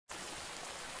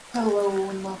Hello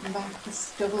and welcome back. This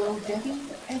is Double O Debbie,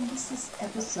 and this is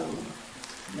episode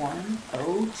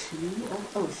 102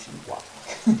 of Ocean Block.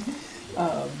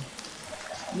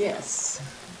 Yes,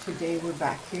 today we're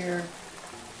back here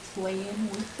playing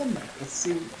with the mecha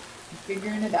suit,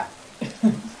 figuring it out.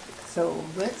 So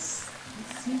let's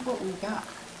see what we got.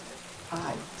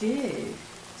 I did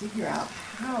figure out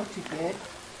how to get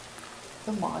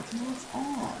the modules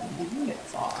on, the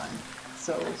units on.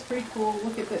 So it's pretty cool.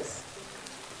 Look at this.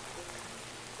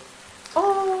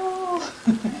 Oh,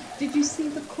 did you see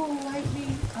the cool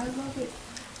lightning? I love it.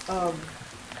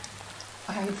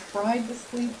 I tried to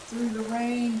sleep through the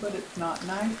rain, but it's not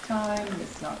nighttime,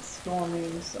 it's not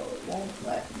storming, so it won't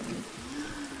let me.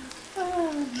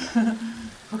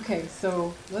 Okay,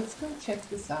 so let's go check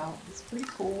this out. It's pretty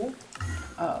cool.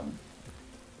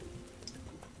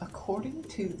 According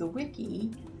to the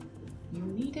wiki, you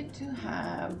needed to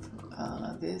have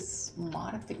this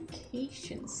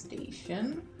modification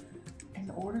station in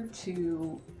order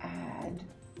to add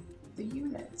the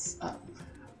units up.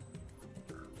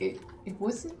 It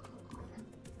wasn't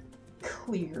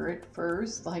clear at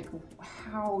first, like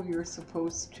how you're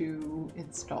supposed to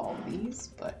install these,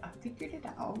 but I figured it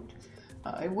out.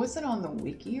 It wasn't on the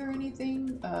wiki or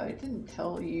anything. It didn't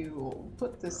tell you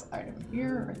put this item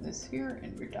here and this here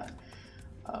and you're done.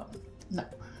 No.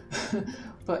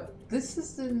 But this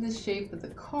is in the shape of the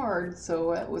card,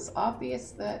 so it was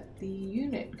obvious that the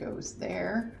unit goes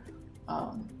there.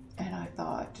 And I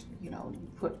thought, you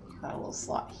got a little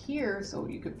slot here so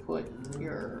you could put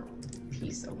your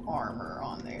piece of armor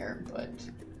on there, but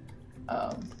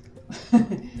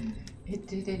it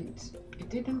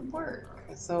didn't work.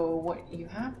 So what you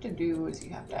have to do is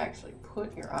you have to actually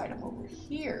put your item over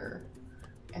here,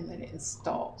 and then it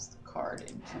installs the card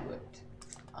into it.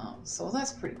 So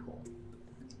that's pretty cool.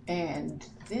 And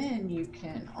then you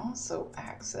can also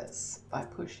access by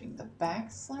pushing the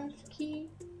 / key.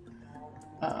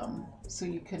 So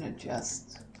you can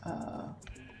adjust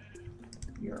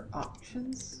your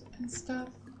options and stuff.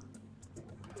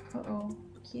 Uh-oh,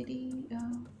 kitty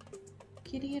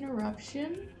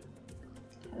interruption.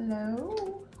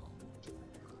 Hello?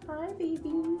 Hi,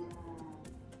 baby.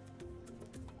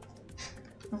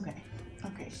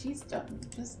 Okay, she's done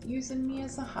just using me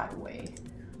as a highway.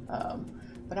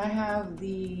 But I have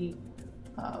the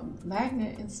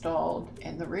magnet installed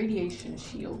and the radiation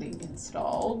shielding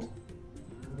installed.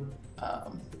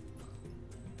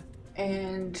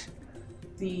 And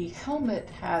the helmet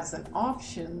has an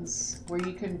options where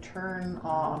you can turn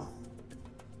off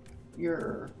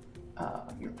your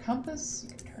compass.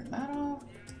 You can turn that off.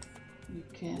 You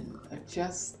can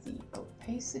adjust the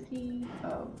opacity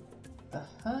of the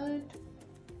HUD,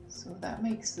 so that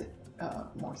makes it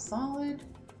more solid.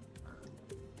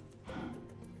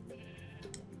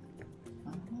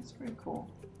 Oh, that's pretty cool.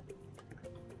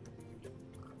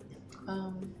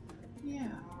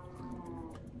 Yeah,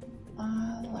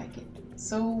 I like it.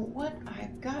 So what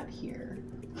I've got here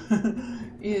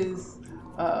is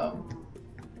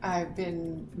I've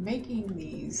been making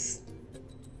these.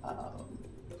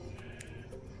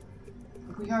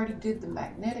 We already did the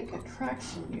magnetic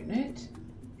attraction unit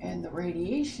and the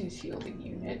radiation shielding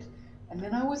unit, and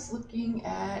then I was looking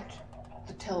at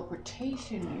the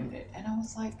teleportation unit, and I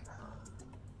was like,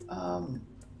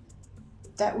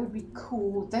 that would be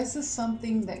cool. This is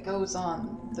something that goes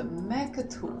on the mecha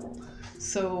tool,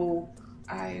 so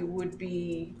I would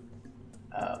be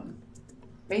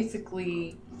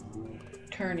basically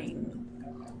turning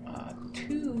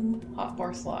 2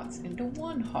 hotbar slots into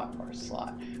 1 hotbar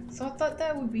slot. So I thought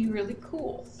that would be really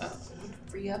cool. Would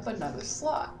free up another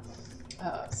slot.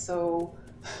 So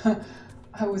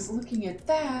I was looking at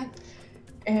that,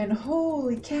 and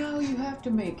holy cow, you have to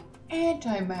make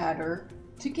antimatter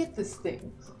to get this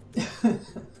thing.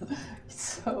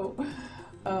 So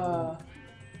I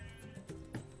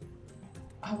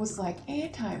was like,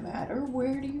 antimatter?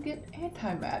 Where do you get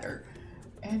antimatter?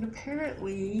 And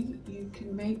apparently you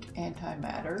can make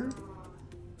antimatter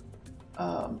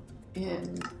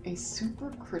in a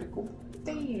supercritical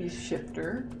phase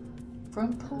shifter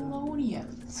from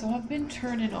polonium. So I've been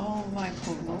turning all my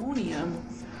polonium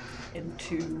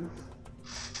into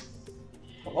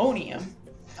polonium.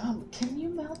 Can you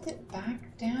melt it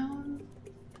back down?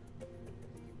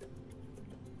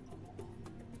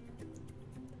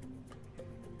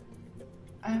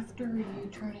 After you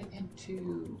turn it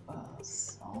into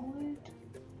solid?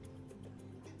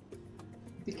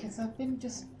 Because I've been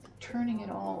just turning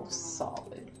it all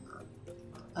solid.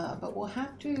 But we'll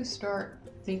have to start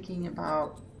thinking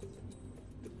about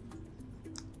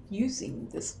using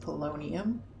this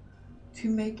polonium to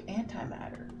make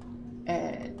antimatter.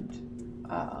 And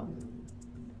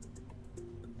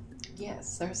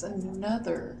yes, there's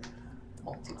another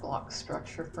multi-block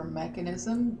structure for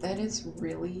mechanism that is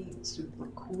really super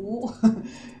cool.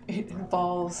 It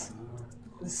involves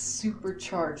the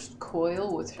supercharged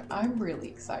coil, which I'm really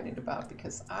excited about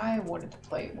because I wanted to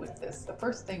play with this. The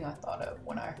first thing I thought of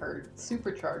when I heard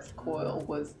supercharged coil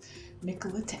was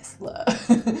Nikola Tesla.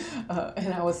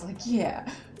 And I was like, yeah,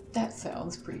 that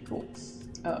sounds pretty cool.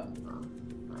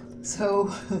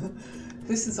 So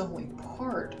this is only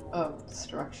part of the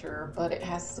structure, but it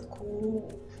has the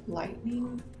cool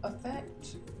lightning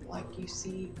effect like you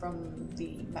see from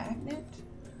the magnet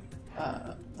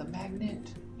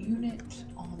unit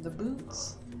on the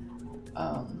boots.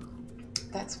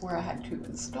 That's where I had to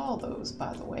install those,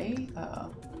 by the way.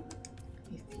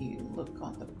 If you look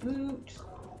on the boot,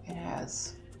 it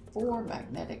has 4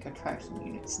 magnetic attraction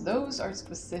units. Those are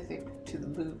specific to the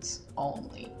boots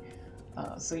only.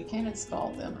 So you can't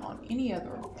install them on any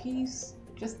other piece,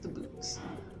 just the boots.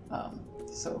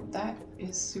 So that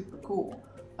is super cool.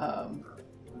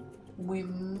 We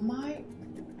might,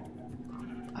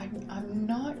 I'm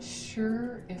not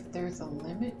sure if there's a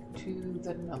limit to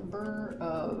the number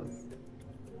of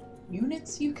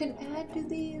units you can add to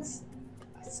these.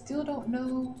 I still don't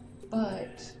know,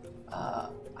 but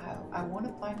I want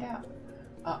to find out.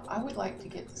 I would like to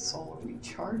get the solar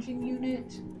recharging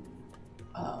unit.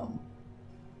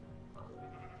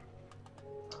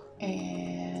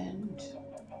 And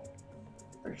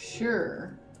for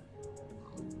sure,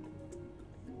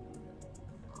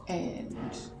 and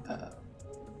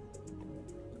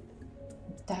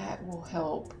that will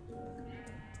help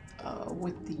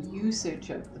with the usage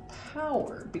of the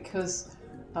power, because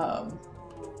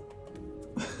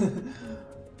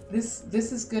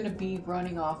this is going to be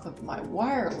running off of my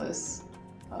wireless,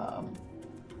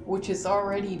 which is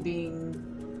already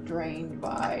being drained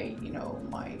by, you know,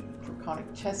 my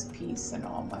draconic chest piece and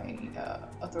all my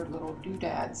other little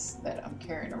doodads that I'm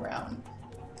carrying around.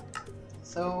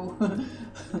 So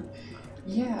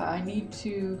yeah, I need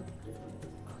to,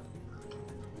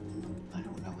 I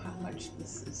don't know how much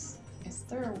this is. Is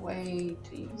there a way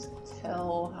to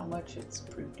tell how much it's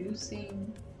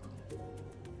producing?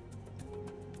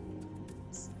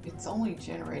 It's only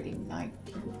generating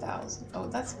 19,000. Oh,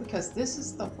 that's because this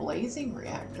is the blazing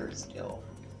reactor still.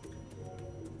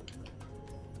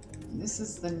 This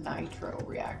is the nitro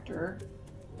reactor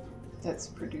that's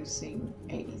producing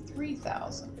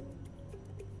 83,000.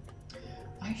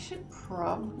 I should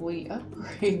probably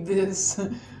upgrade this.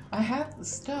 I have the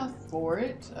stuff for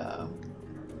it.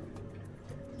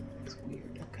 It's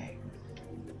weird. Okay.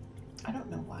 I don't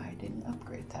know why I didn't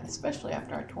upgrade that, especially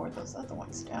after I tore those other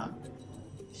ones down.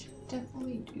 I should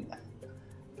definitely do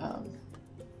that.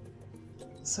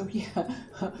 So yeah,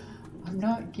 I'm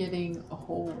not getting a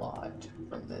whole lot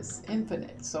from this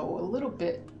infinite, so a little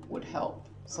bit would help.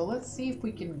 So let's see if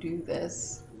we can do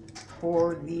this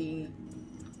for the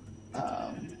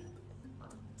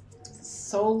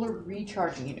solar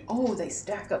recharging unit. Oh, they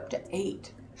stack up to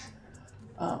 8.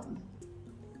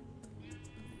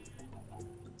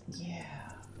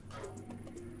 Yeah.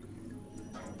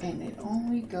 And it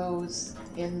only goes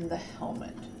in the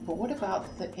helmet. But what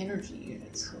about the energy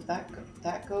units?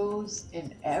 That goes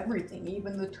in everything,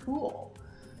 even the tool.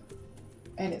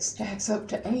 And it stacks up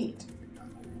to 8.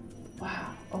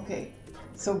 Wow, okay.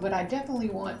 So, but I definitely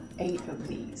want 8 of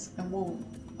these. And we'll,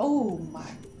 oh my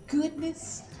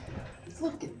goodness.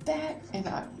 Look at that. And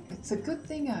it's a good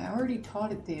thing I already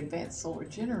taught it the advanced solar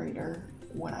generator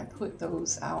when I put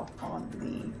those out on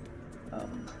the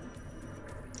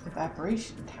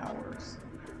evaporation towers.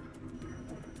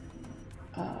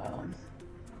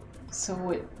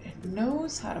 So it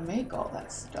knows how to make all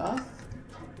that stuff.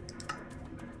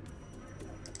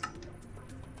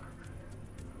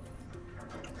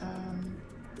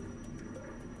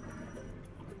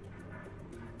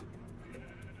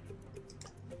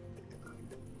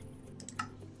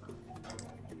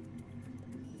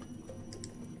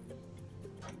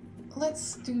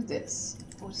 Let's do this.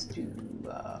 Let's do,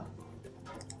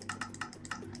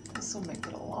 this will make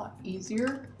it a lot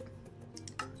easier.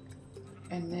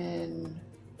 And then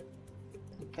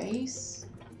the base.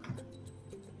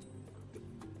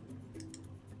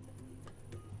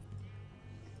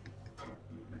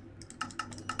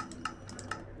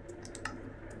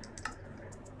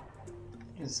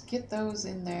 Just get those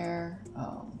in there.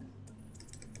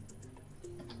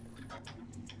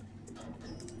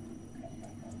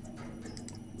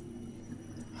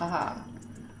 Haha.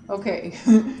 Okay,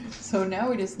 so now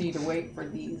we just need to wait for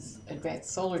these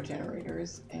advanced solar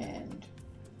generators, and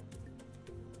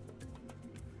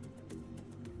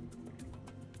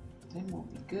then we'll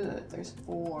be good. There's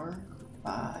 4,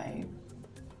 5.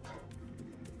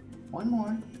 One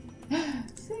more.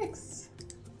 6.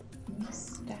 New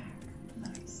stack.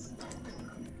 Nice.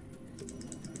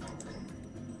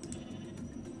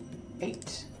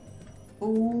 8.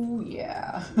 Oh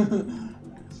yeah.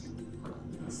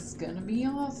 This is gonna be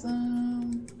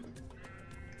awesome.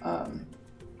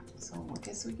 So I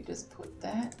guess we could just put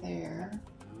that there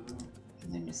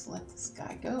and then just let this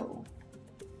guy go.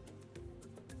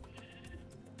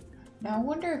 Now I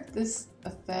wonder if this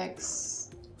affects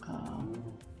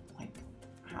like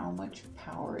how much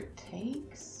power it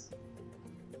takes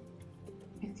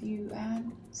if you add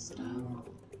stuff.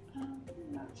 I'm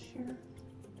not sure.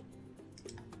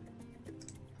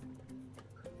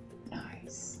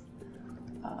 Nice.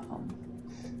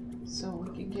 So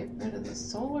we can get rid of the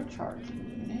solar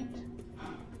charging unit.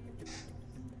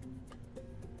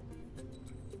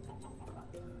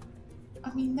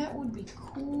 I mean, that would be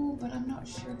cool, but I'm not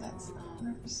sure that's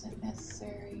 100%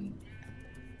 necessary.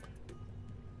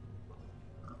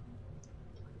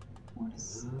 What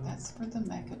is, that's for the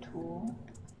mecha tool.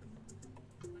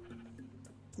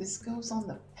 This goes on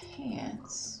the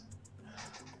pants.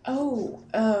 Oh,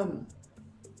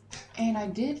 and I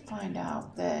did find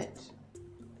out that,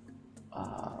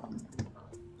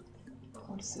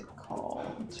 what is it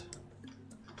called?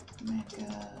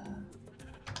 Mecha.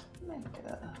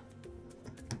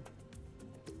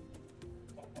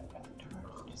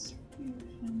 Charge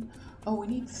distribution. Oh, we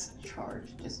need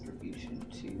charge distribution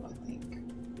too, I think.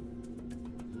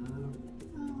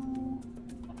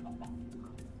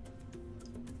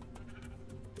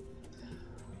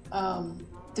 Oh.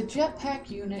 The jetpack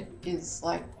unit is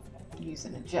like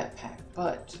using a jetpack,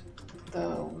 but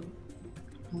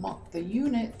the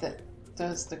unit that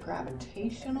does the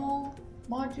gravitational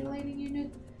modulating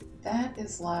unit, that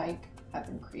is like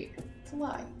having creative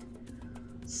flight.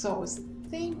 So I was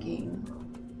thinking,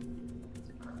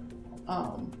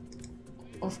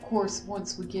 of course,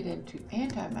 once we get into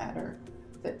antimatter,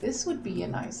 that this would be a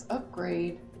nice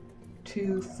upgrade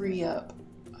to free up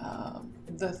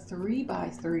the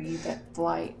 3x3 that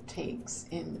flight takes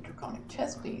in the Draconic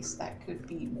chest piece. That could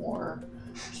be more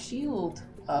shield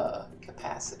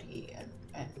capacity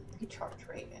and recharge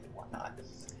rate and whatnot.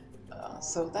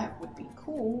 So that would be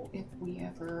cool if we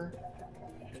ever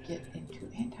get into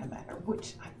antimatter,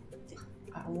 which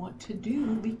I want to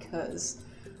do because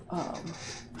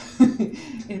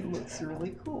it looks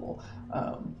really cool.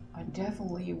 I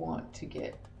definitely want to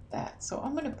get that. So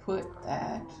I'm gonna put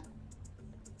that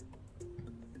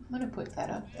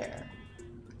up there.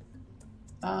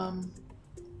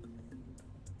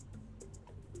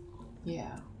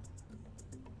 Yeah.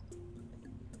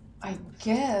 I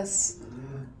guess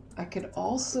I could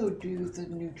also do the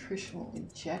nutritional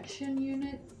injection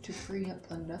unit to free up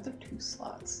another 2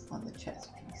 slots on the chest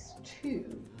piece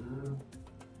too.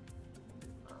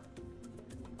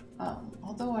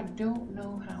 Although I don't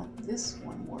know how this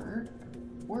one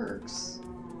works.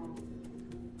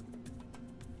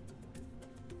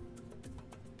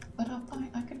 But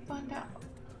I can find out.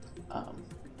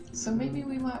 So maybe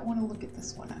we might want to look at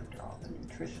this one after all, the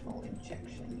nutritional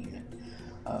injection unit.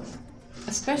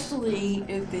 Especially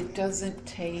if it doesn't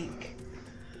take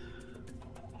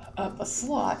up a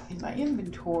slot in my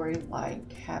inventory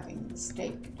like having the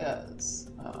steak does.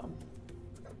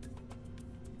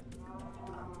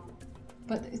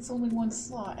 But it's only 1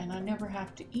 slot and I never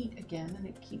have to eat again, and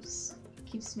it keeps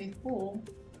me full.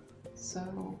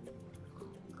 So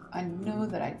I know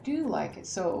that I do like it.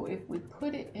 So if we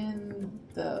put it in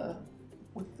if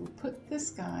we put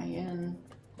this guy in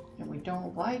and we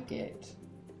don't like it,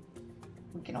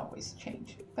 we can always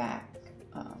change it back.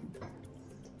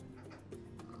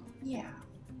 Yeah.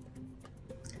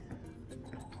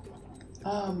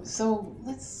 So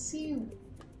let's see.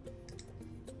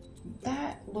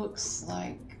 That looks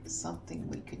like something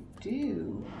we could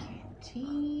do.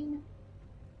 Canteen.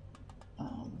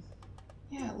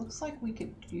 Yeah, it looks like we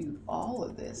could do all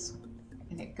of this.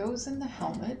 And it goes in the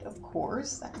helmet, of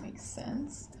course. That makes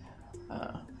sense.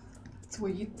 It's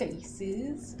where your face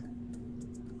is.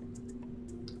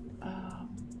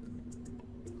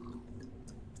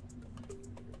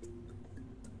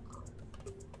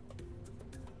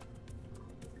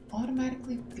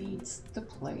 Automatically feeds the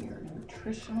player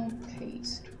nutritional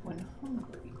paste when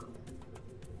hungry.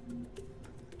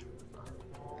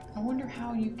 I wonder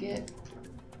how you get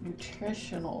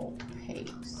nutritional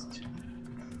paste.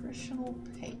 Nutritional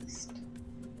paste.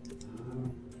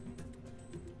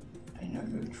 And a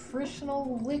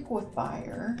nutritional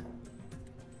liquefier.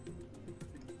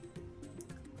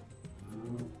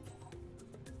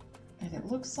 And it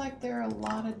looks like there are a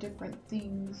lot of different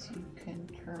things you can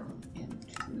turn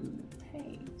into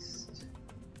paste.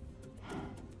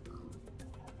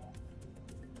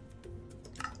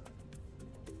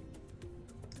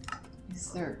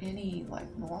 Is there any like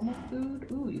normal food?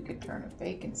 Ooh, you could turn a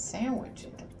bacon sandwich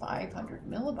into 500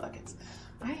 millibuckets.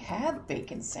 I have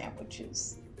bacon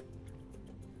sandwiches.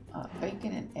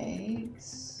 Bacon and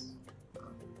eggs.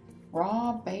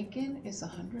 Raw bacon is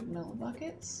 100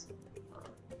 millibuckets.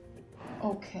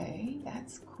 Okay,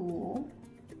 that's cool.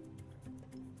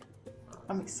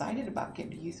 I'm excited about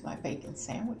getting to use my bacon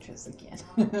sandwiches again.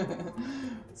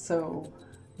 So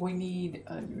we need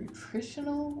a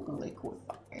nutritional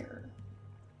liquefier.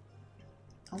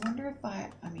 I wonder if I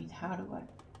mean, how do I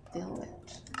fill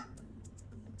it?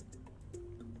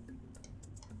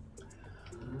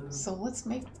 So let's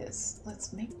make this.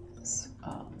 Let's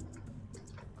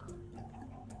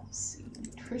see,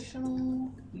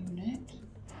 nutritional unit.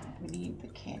 We need the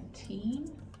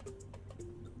canteen.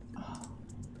 Oh,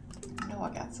 I know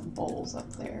I got some bowls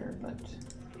up there, but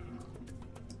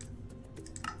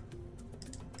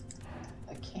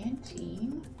a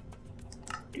canteen,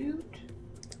 doot,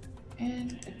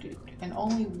 and a doot. And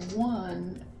only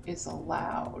one is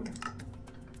allowed.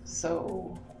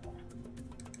 So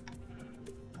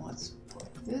let's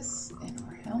put this in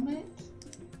our helmet.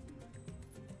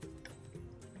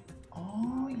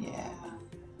 Oh yeah.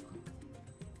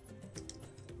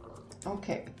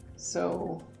 Okay,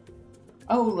 so,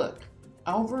 oh look,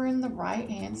 over in the right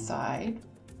hand side,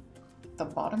 the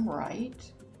bottom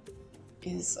right,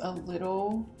 is a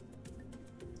little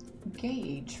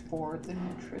gauge for the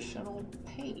nutritional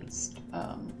paste.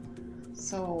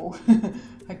 So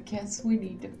I guess we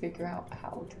need to figure out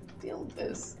how to build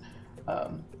this.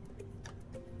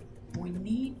 We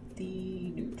need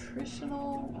the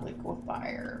nutritional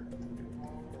liquefier.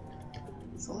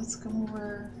 So let's go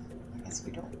over. I guess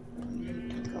we don't really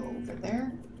need to go over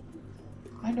there.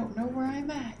 I don't know where I'm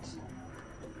at.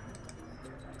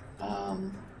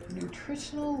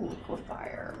 Nutritional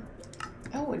liquefier.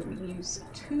 Oh, and we use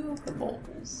 2 of the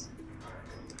bowls.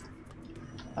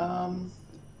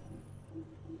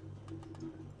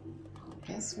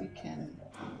 Guess we can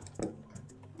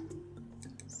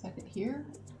set it here.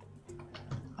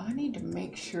 I need to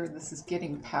make sure this is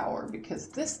getting power because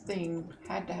this thing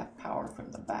had to have power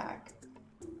from the back.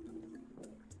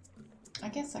 I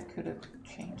guess I could have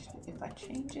changed it. If I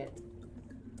change it,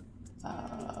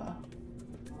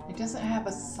 it doesn't have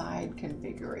a side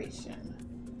configuration.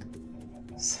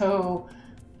 So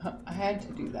I had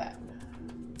to do that.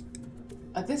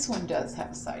 This one does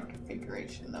have a side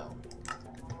configuration though.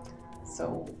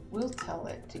 So we'll tell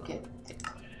it to get,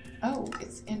 oh,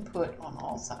 it's input on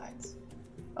all sides.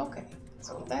 Okay,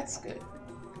 so that's good.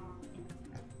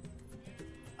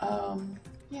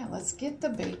 Yeah, let's get the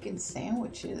bacon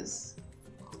sandwiches.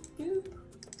 Boop.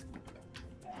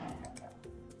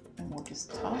 And we'll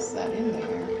just toss that in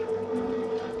there.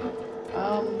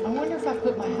 I wonder if I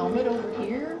put my helmet over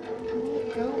here, will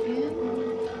it go in?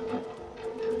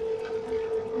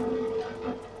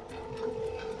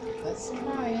 Let's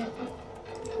try it.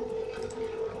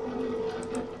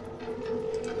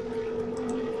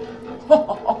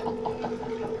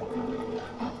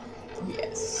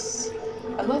 Yes.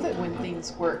 I love it when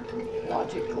things work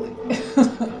logically.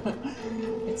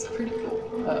 It's pretty cool.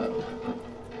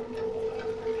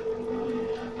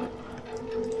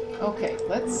 Okay,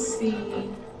 let's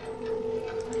see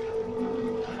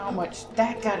how much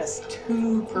that got us.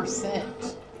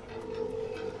 2%.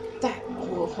 That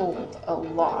will hold a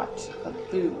lot of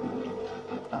food.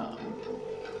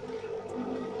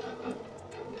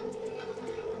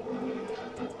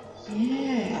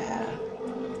 Yeah,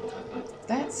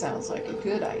 that sounds like a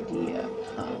good idea.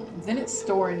 Then it's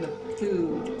storing the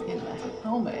food in the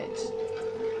helmet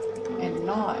and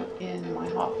not in my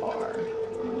hotbar.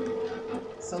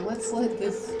 So let's let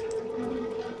this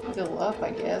fill up,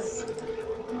 I guess.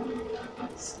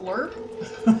 Slurp.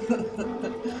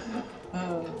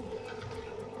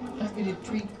 I'm gonna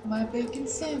drink my bacon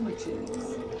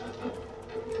sandwiches.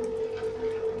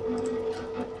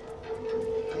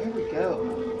 There we go.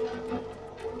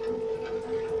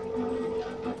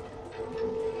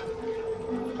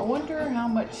 I wonder how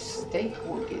much steak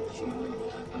will get you.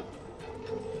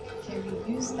 Can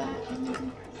we use that in the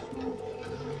nutritional?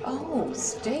 Oh,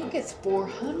 steak is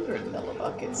 400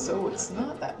 millibuckets, so it's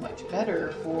not that much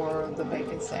better for the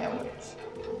bacon sandwich.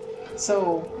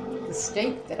 So the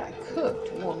steak that I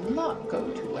cooked will not go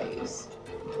to waste.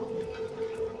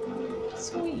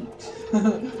 Sweet.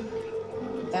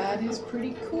 That is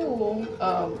pretty cool.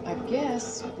 I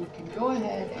guess we can go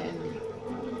ahead and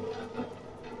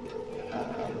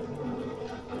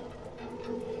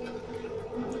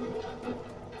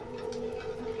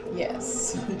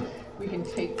yes, we can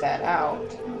take that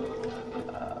out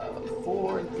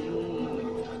for the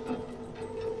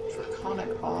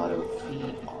draconic auto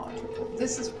feed module.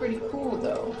 This is pretty cool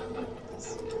though.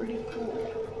 This is pretty cool.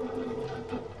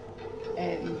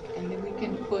 And then we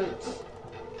can put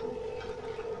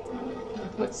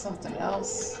something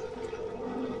else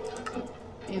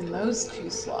in those two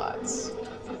slots.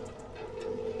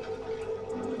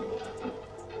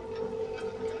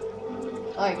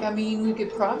 Like, I mean, we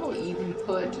could probably even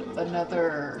put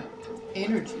another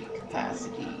energy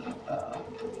capacity,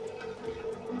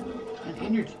 an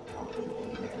energy module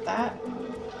in there. That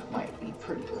might be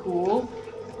pretty cool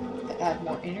to add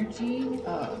more energy,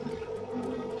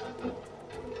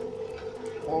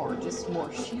 or just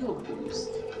more shield boost.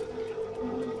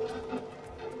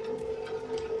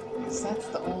 Because that's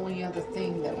the only other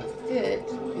thing that will fit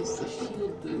is the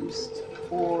shield boost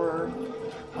or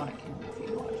electronic energy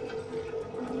module.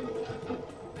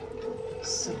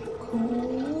 So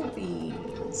cool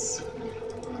beans.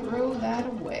 Throw that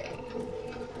away.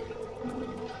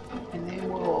 And then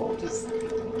we'll just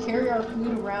carry our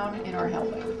food around in our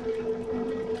helmet.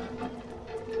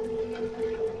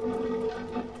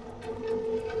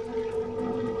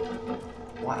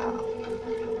 Wow.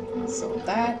 So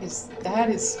that is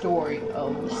storing a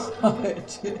lot.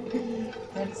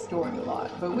 That is storing a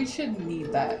lot. But we shouldn't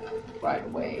need that right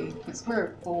away because we're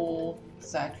at full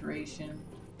saturation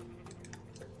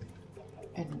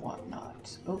and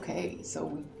whatnot. Okay, so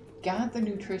we got the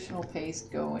nutritional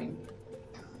paste going.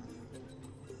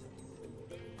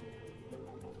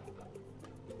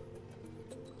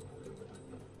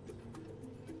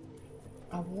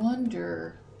 I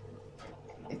wonder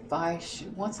if I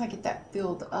should, once I get that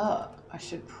filled up, I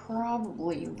should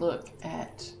probably look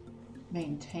at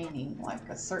maintaining like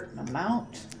a certain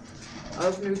amount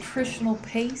of nutritional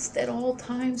paste at all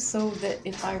times so that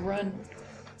if I run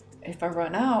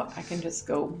out, I can just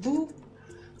go boop,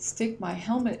 stick my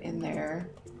helmet in there,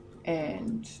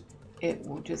 and it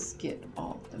will just get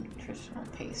all the nutritional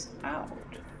paste out.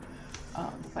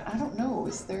 But I don't know,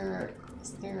 is there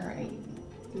a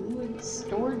fluid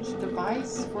storage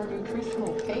device for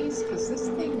nutritional paste? Because this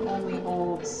thing only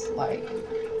holds like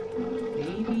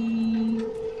maybe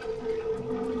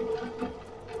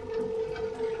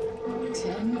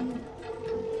 10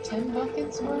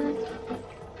 buckets worth?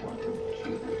 1,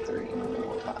 2, 3,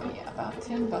 4, 5, yeah, about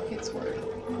 10 buckets worth.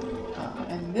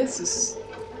 And this is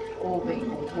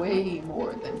holding way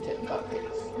more than 10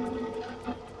 buckets.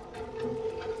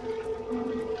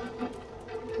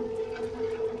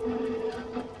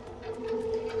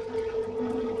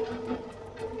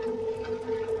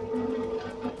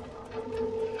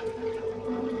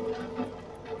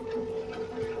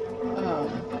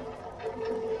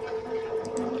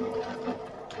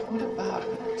 What about a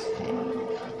tank?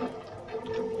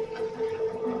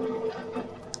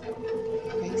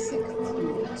 Basic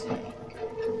fuel tank.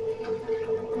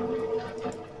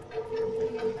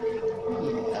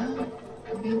 Yeah,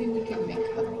 maybe we could make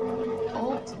an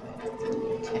ultimate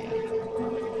fuel tank.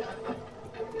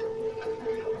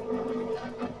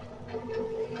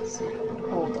 So it would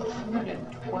hold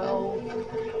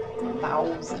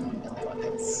 112,000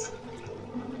 millibuckets.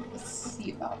 Let's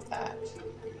see about that.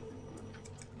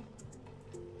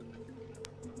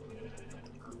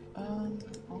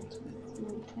 Ultimate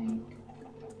fuel tank.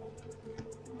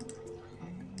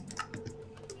 Okay.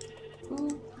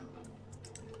 Boop.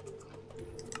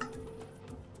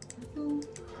 Boop.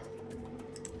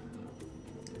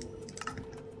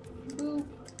 Boop.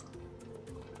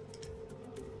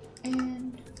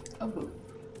 And a boop.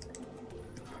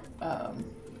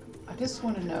 I just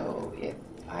want to know if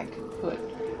I could put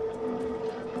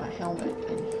my helmet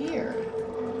in here.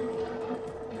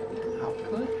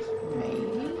 Output,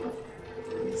 maybe.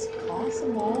 It's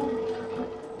possible.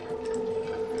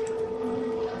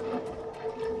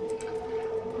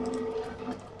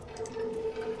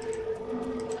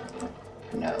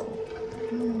 No.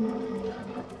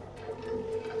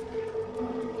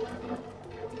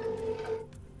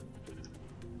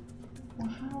 Well,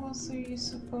 how else are you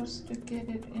supposed to get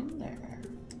it in there?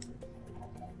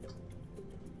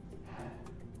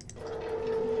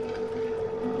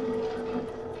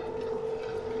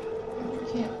 You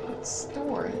can't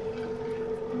store it.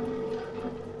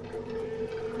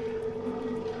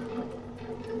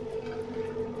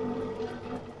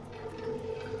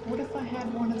 What if I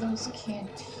had one of those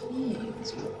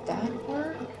canteens? Would that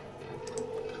work?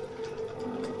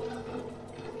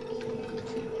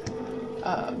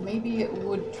 Maybe it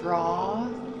would draw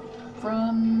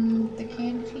from the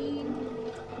canteen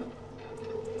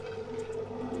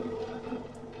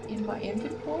in my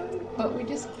inventory, but we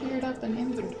just cleared up an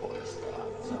inventory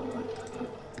slot, so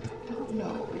I don't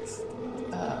know. It's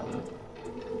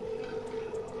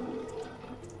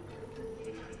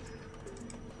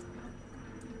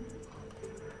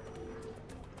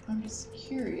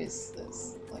curious.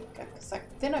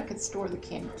 Then I could store the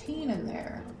canteen in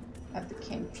there, have the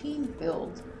canteen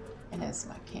filled, and as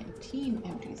my canteen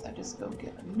empties, I just go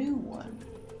get a new one.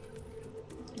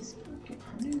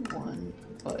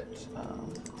 But I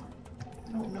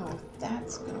don't know if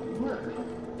that's gonna work.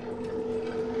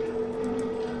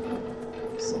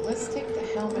 So let's take the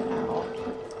helmet out.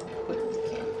 I'll put the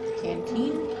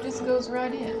canteen just goes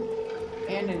right in,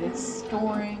 and it is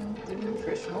storing the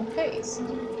nutritional paste.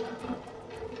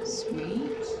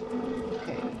 Sweet.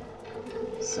 Okay.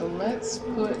 So let's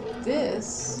put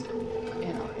this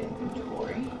in our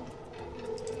inventory.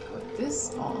 Put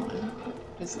this on.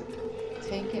 Does it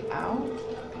take it out?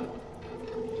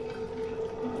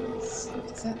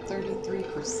 It's at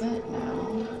 33%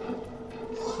 now.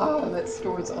 Wow, that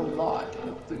stores a lot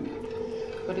of food.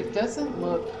 But it doesn't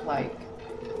look like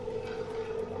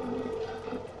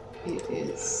it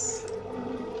is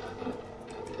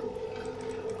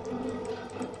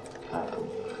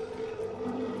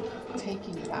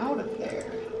taking it out of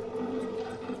there.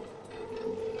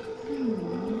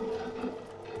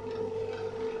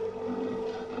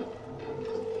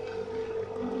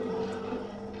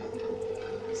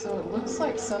 So it looks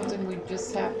like something we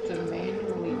just have to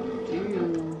manually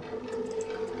do.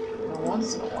 Well,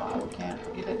 once in a while, we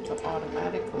can't get it to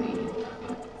automatically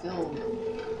fill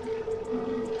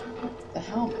the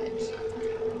helmet.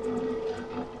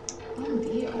 Fun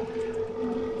deal.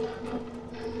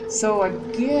 So I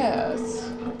guess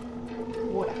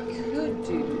what I could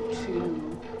do to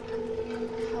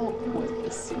help with the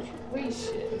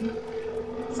situation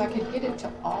is I could get it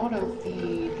to auto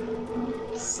feed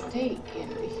steak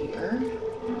into here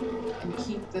and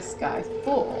keep this guy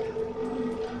full.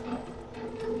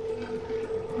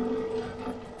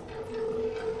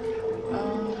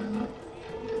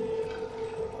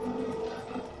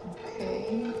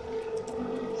 Okay,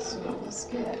 so let's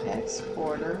get an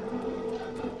exporter.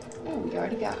 Oh, we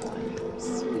already got one.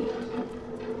 Sweet.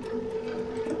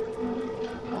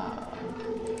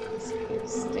 Let's get a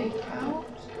steak out.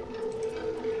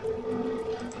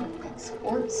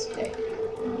 Export steak.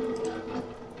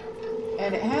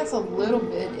 And it has a little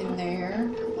bit in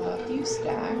there, a few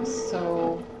stacks,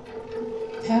 so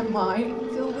that might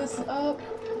fill this up.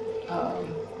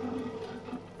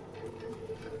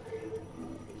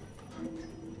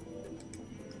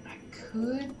 I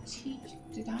could teach,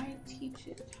 did I teach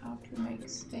it how to make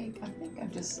steak? I think I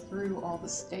just threw all the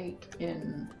steak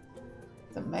in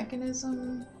the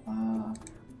mechanism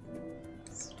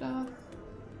stuff,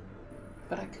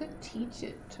 but I could teach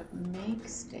it to make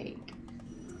steak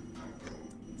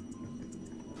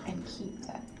and keep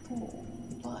that full,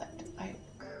 but I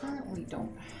currently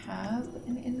don't have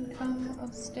an income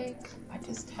of steak. I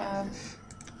just have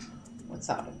what's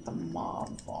out at the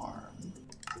mob farm.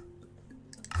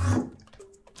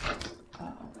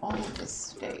 All of the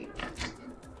steak.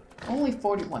 Only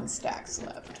 41 stacks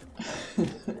left.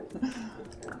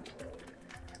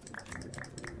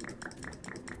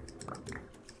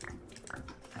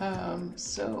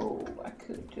 So I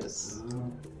could just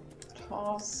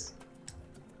toss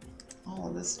all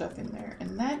of this stuff in there,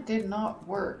 and that did not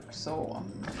work, so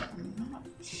I'm not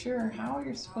sure how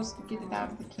you're supposed to get it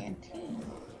out of the canteen.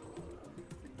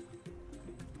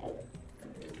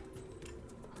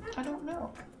 I don't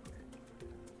know.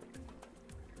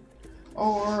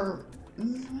 Or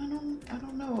I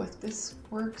don't know if this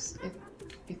works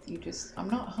if you just, I'm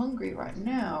not hungry right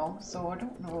now, so I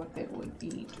don't know if it would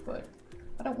eat, but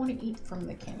I don't want to eat from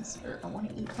the canister. I want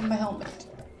to eat from the helmet.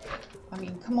 I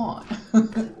mean, come on.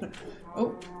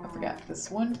 Oh, I forgot this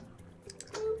one.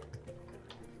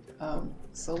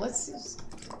 So let's just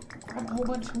grab a whole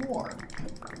bunch more.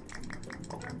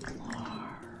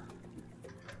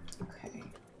 Okay.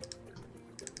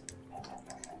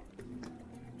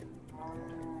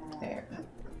 There.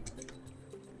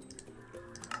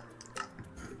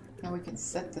 Now we can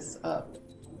set this up.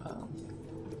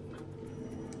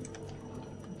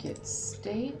 Get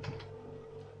steak.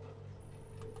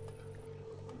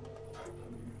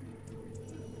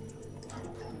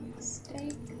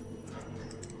 Steak.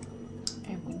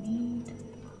 And we need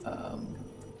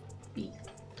beef.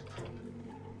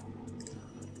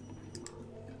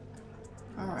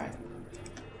 Alright.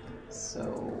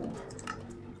 So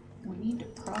we need to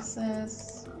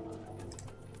process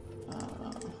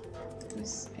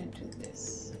this into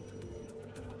this.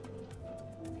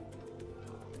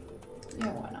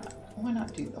 Yeah, why not? Why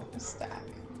not do the whole stack?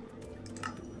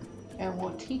 And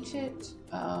we'll teach it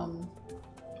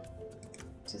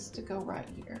just to go right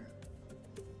here.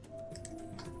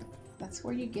 That's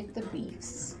where you get the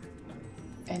beefs.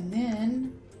 And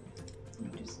then you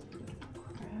just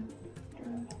grab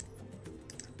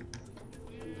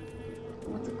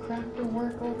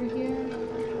work over here?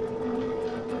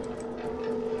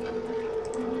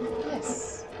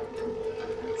 Yes.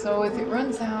 So if it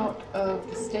runs out of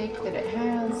the steak that it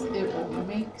has, it will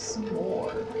make some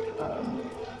more.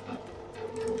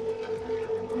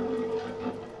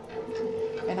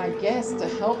 And I guess to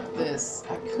help this,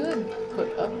 I could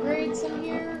put upgrades in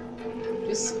here.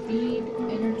 Just speed,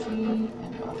 energy,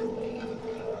 and muffling.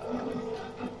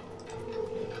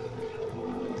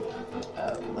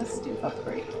 Let's do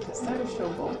upgrade, because that'll show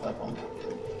both of them.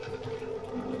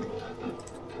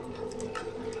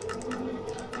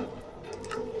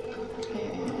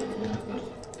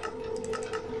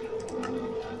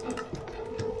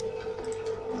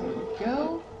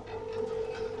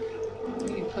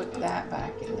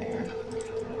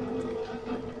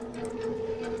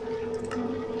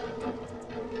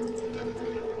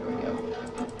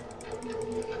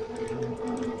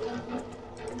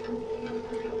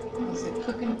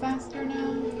 Faster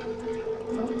now?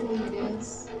 Hopefully it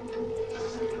is.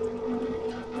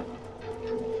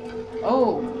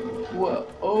 Oh! Whoa!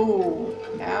 Oh!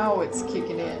 Now it's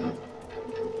kicking in.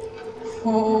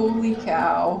 Holy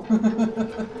cow!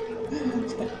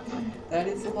 That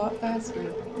is a lot faster.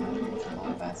 That is a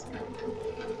lot faster.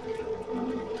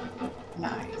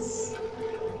 Nice.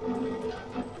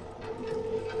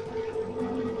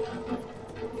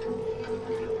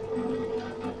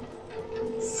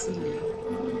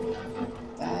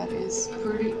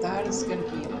 That is going to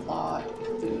be a lot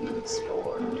of food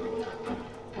stored.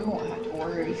 We won't have to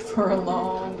worry for a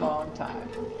long, long time.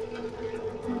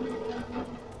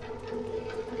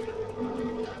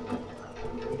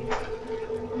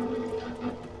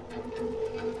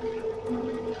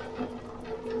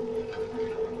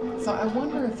 So I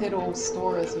wonder if it'll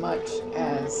store as much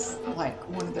as like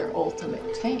one of their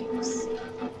ultimate tanks.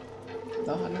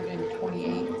 The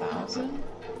 128,000.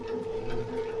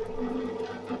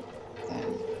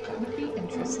 That would be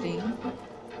interesting.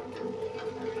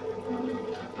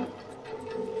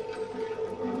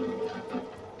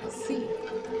 Let's see.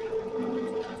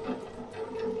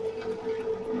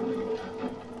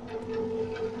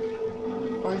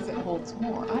 Or if it holds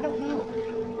more. I don't know.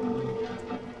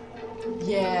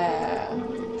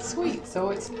 Yeah. Sweet. So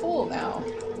it's full now.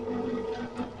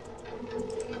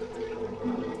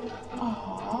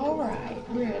 Alright.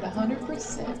 We're at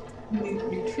 100%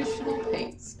 nutritional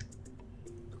paste.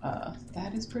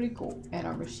 That is pretty cool. And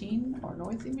our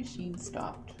noisy machine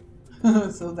stopped.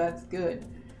 So that's good.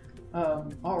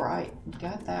 Alright, we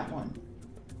got that one.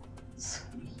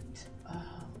 Sweet.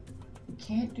 We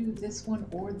can't do this one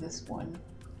or this one.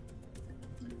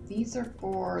 These are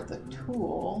for the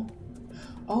tool.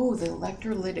 Oh, the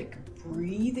electrolytic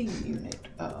breathing unit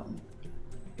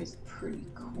is pretty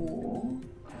cool.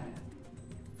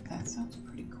 That sounds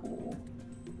pretty cool.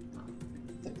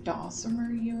 The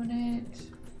dosimer unit.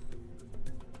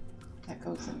 That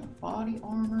goes in the body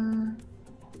armor.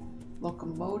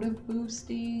 Locomotive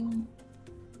boosting.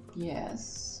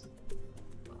 Yes.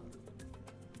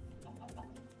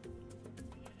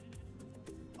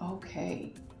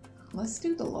 Okay. Let's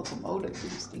do the locomotive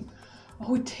boosting.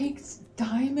 Oh, it takes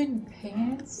diamond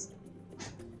pants?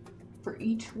 For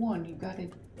each one, you gotta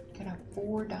have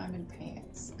 4 diamond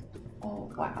pants.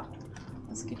 Oh, wow.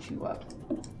 Let's get you up.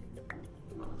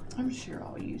 I'm sure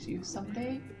I'll use you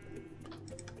someday.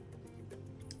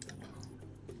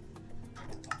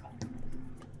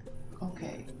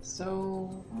 Okay, so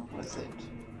what was it?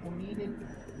 We needed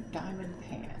diamond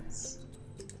pants.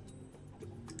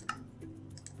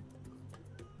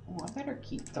 Oh, I better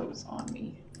keep those on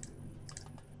me.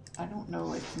 I don't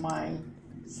know if my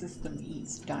system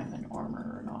eats diamond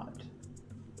armor or not.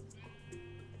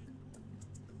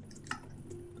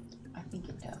 I think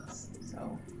it does,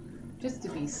 so just to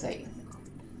be safe.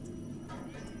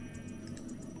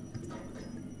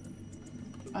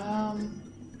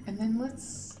 And then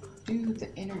let's do the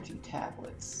energy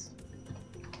tablets.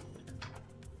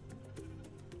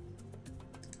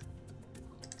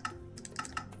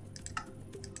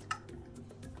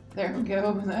 There we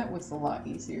go, that was a lot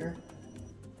easier.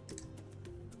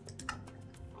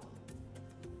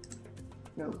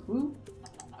 Go whoop.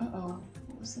 Uh-oh,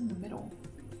 what was in the middle?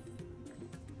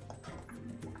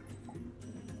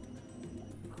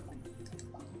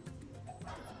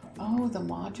 Oh, the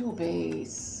module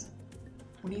base.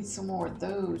 We need some more of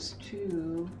those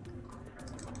too.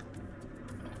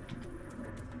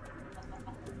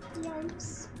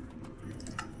 Yikes.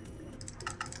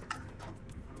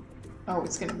 Oh,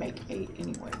 it's gonna make 8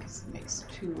 anyway, because it makes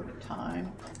 2 at a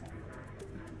time.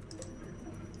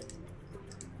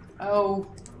 Oh,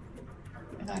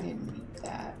 and I didn't need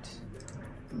that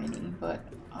many, but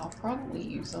I'll probably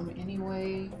use them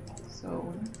anyway,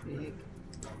 so big.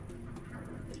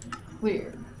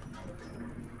 Clear.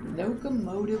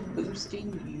 Locomotive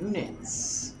boosting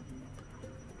units.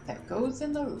 That goes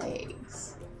in the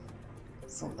legs.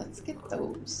 So let's get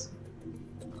those.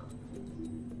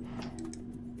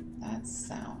 That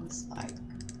sounds like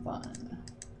fun.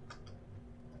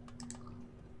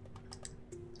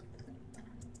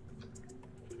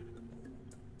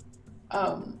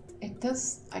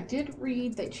 I did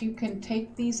read that you can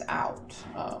take these out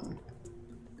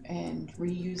and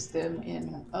reuse them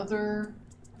in other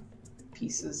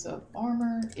pieces of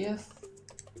armor if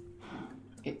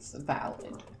it's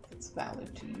valid. It's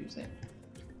valid to use it.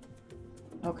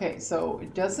 Okay, so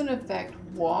it doesn't affect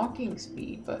walking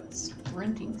speed, but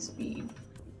sprinting speed.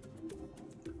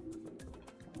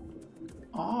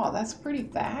 Oh, that's pretty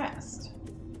fast.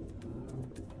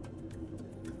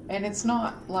 And it's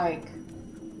not like,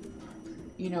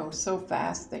 you know, so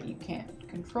fast that you can't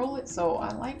control it, so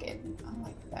I like it. I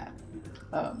like that.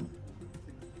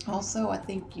 Also, I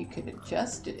think you could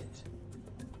adjust it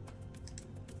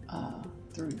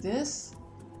through this.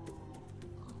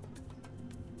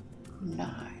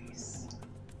 Nice.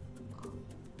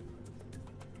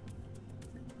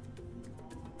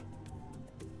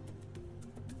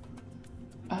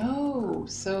 Oh,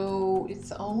 so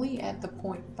it's only at the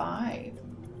 0.5.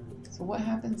 So what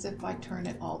happens if I turn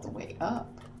it all the way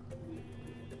up?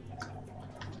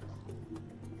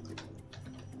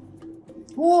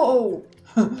 Whoa!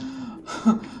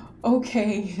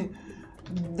 Okay,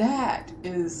 that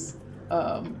is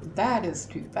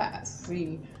too fast.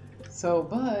 See, so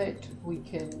but we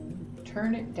can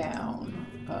turn it down.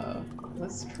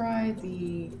 Let's try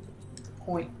the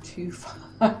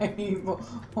 0.25.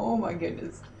 Oh my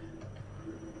goodness.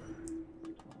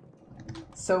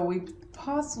 So we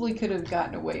possibly could have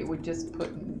gotten away with just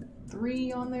putting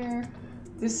 3 on there.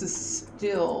 This is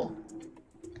still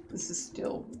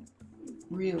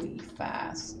really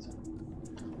fast.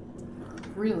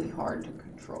 Really hard to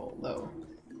control though.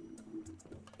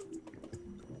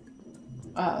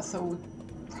 So we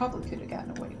probably could have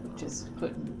gotten away with just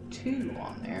putting 2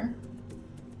 on there.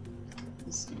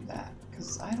 Let's do that,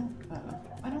 because I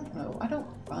don't know. I don't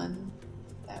run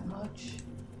that much.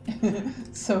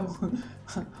 So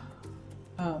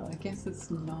I guess it's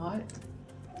not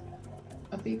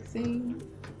a big thing.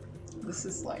 This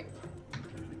is like,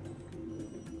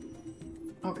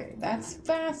 okay, that's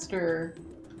faster,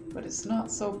 but it's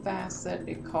not so fast that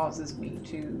it causes me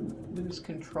to lose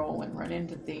control and run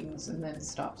into things and then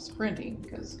stop sprinting,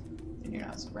 because then you're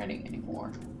not sprinting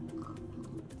anymore.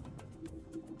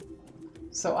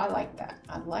 So I like that.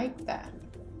 I like that.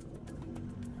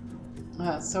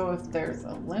 So if there's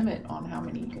a limit on how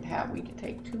many you could have, we could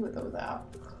take 2 of those out.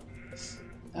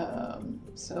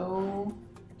 So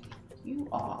you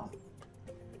off.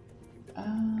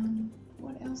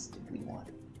 What else did we want?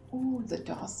 Oh, the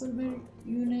dosimeter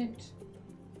unit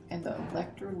and the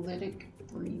electrolytic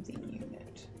breathing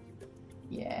unit.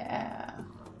 Yeah.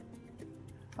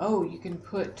 Oh, you can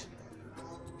put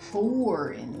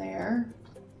 4 in there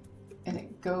and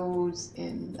it goes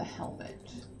in the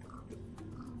helmet.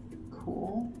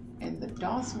 Cool. And the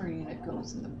dosimeter unit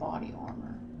goes in the body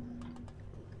armor.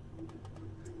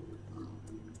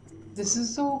 This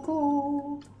is so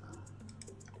cool.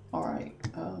 All right.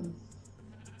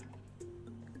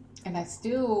 And I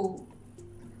still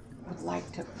would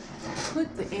like to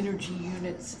put the energy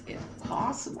units if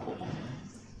possible.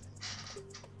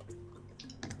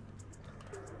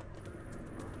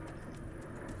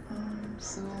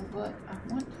 So, but I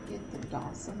want to get the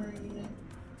dosimeter unit.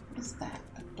 What is that?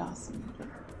 A dosimeter.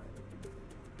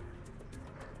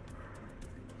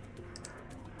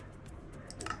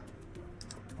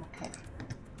 Okay.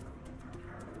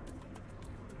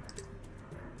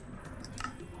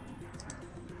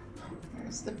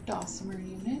 There's the dosimeter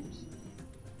unit.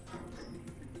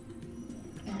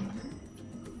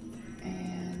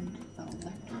 And the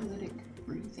electrolytic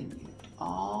breathing unit.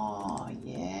 Oh,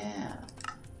 yeah.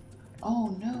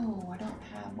 Oh no, I don't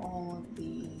have all of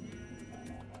the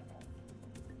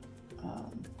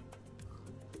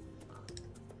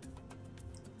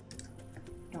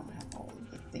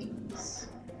things,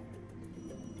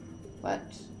 but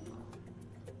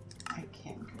I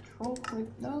can control click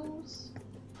those.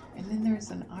 And then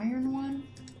there's an iron one.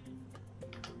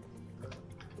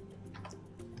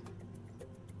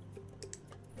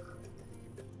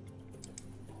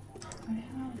 I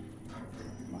have,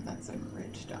 well, that's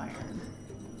enriched iron.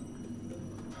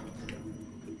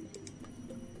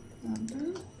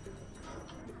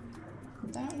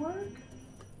 Would that work?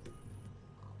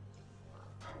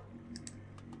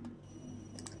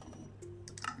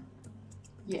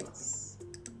 Yes.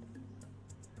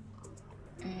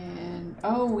 And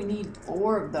Oh, we need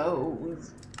 4 of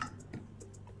those.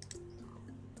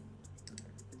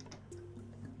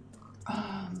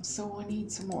 So I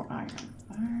need some more iron.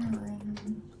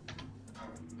 Iron.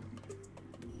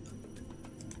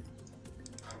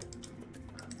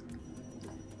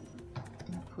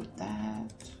 I'll put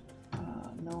that,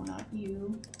 no, not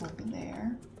you, over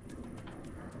there.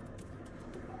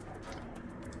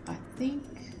 I think,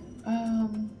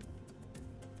 no,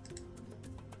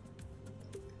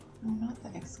 not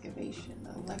the excavation,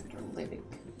 the electrolytic.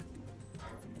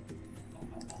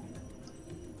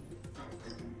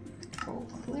 Control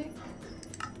click.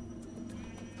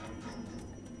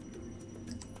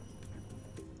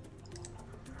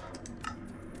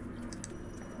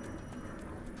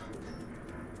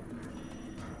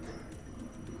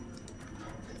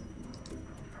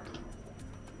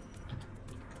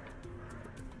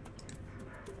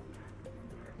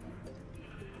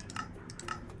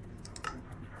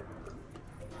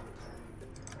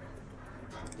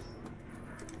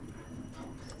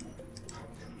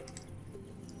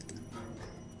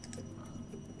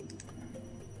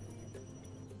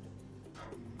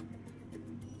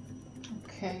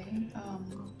 Okay,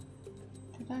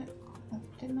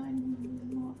 didn't I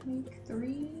not make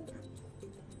 3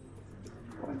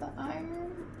 for the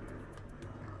iron?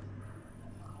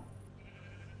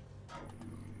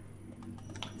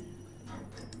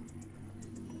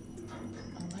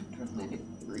 Electrolytic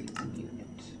breathing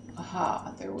unit.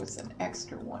 Aha, there was an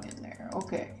extra one in there.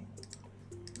 Okay.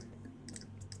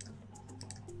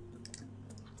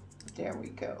 There we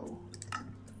go.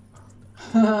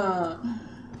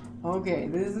 Okay,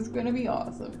 this is gonna be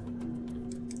awesome.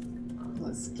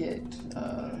 Let's get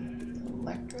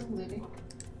electrolytic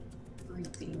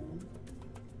breathing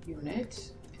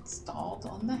unit installed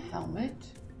on the helmet.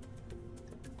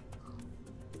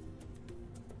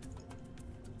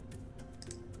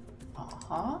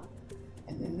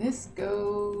 And then this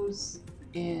goes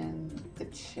in the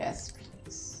chest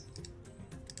piece.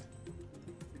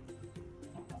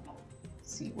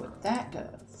 See what that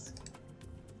does.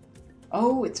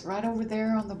 Oh, it's right over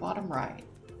there on the bottom right.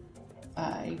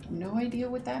 I have no idea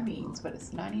what that means, but it's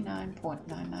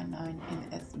 99.999 in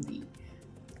SMB.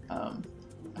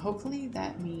 Hopefully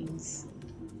that means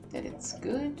that it's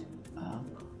good.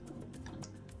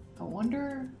 I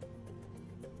wonder,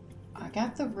 I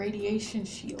got the radiation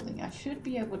shielding. I should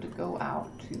be able to go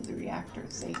out to the reactor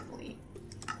safely.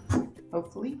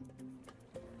 Hopefully.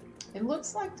 It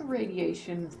looks like the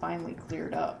radiation finally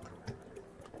cleared up.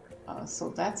 So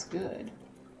that's good.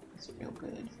 It's real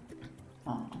good.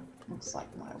 Looks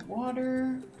like my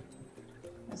water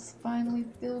has finally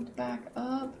filled back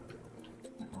up.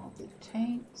 All the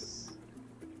tanks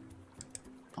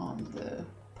on the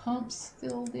pumps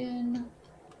filled in.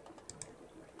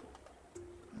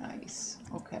 Nice.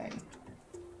 Okay.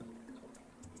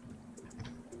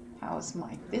 How's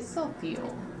my thistle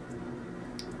feel?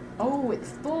 Oh,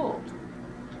 it's full.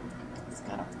 It's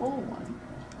got a full one.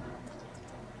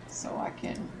 So I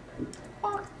can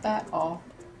pop that off.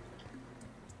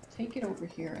 Take it over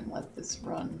here and let this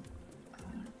run.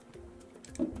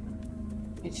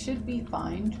 It should be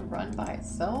fine to run by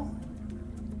itself.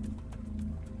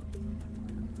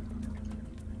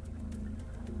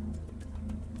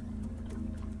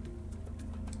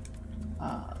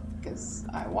 Because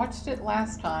I watched it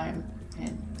last time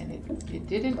and it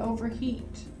didn't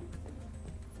overheat.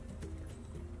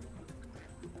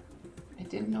 It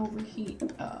didn't overheat,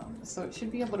 so it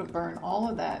should be able to burn all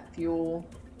of that fuel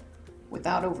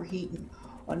without overheating.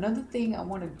 Another thing I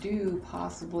want to do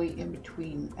possibly in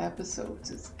between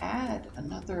episodes is add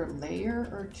another layer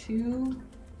or 2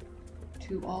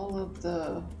 to all of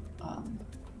the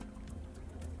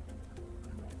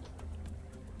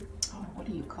what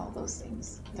do you call those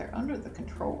things? They're under the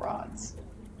control rods.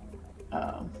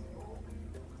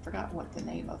 Forgot what the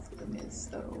name of them is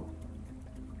though.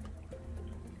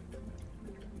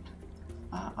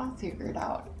 I'll figure it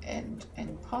out and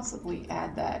possibly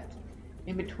add that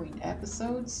in between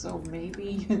episodes, so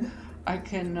maybe I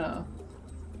can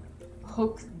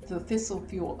hook the thistle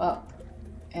fuel up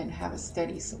and have a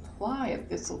steady supply of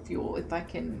thistle fuel if I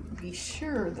can be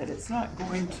sure that it's not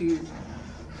going to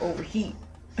overheat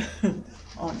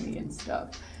on me and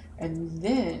stuff. And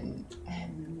then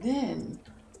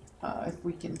if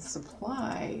we can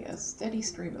supply a steady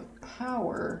stream of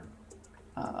power,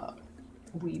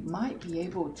 we might be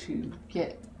able to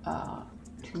get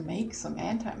to make some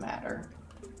antimatter.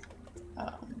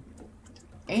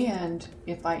 And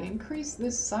if I increase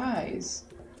this size,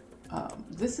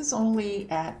 this is only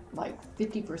at like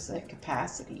 50%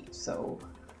 capacity, so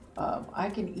I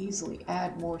can easily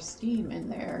add more steam in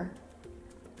there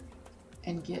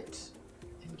and get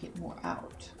get more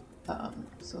out.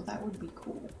 So that would be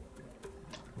cool.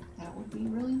 That would be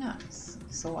really nice.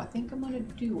 So I think I'm gonna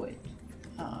do it.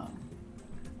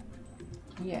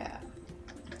 Yeah.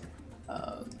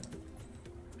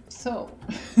 So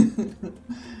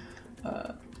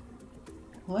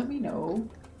let me know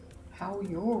how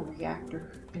your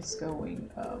reactor is going.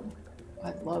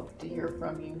 I'd love to hear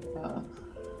from you.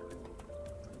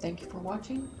 Thank you for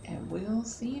watching, and we'll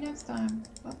see you next time.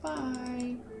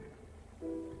 Bye-bye.